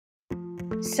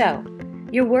So,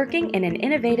 you're working in an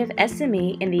innovative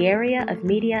SME in the area of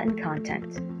media and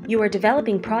content. You are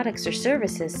developing products or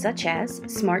services such as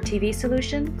smart TV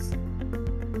solutions,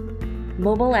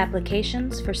 mobile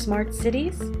applications for smart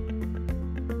cities,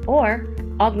 or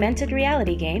augmented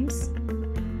reality games.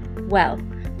 Well,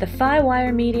 the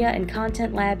FIWARE Media and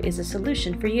Content Lab is a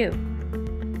solution for you.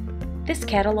 This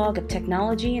catalog of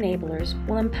technology enablers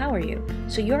will empower you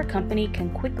so your company can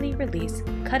quickly release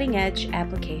cutting-edge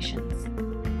applications.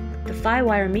 The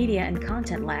FIWARE Media and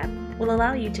Content Lab will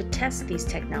allow you to test these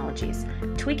technologies,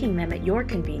 tweaking them at your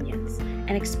convenience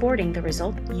and exporting the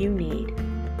result you need.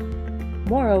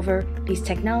 Moreover, these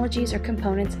technologies are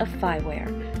components of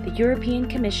FIWARE, the European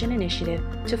Commission initiative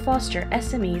to foster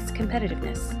SMEs'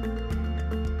 competitiveness.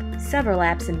 Several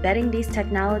apps embedding these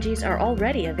technologies are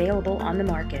already available on the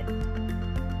market.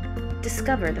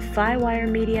 Discover the FIWARE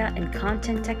Media and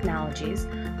Content Technologies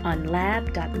on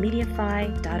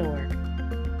lab.mediafy.org.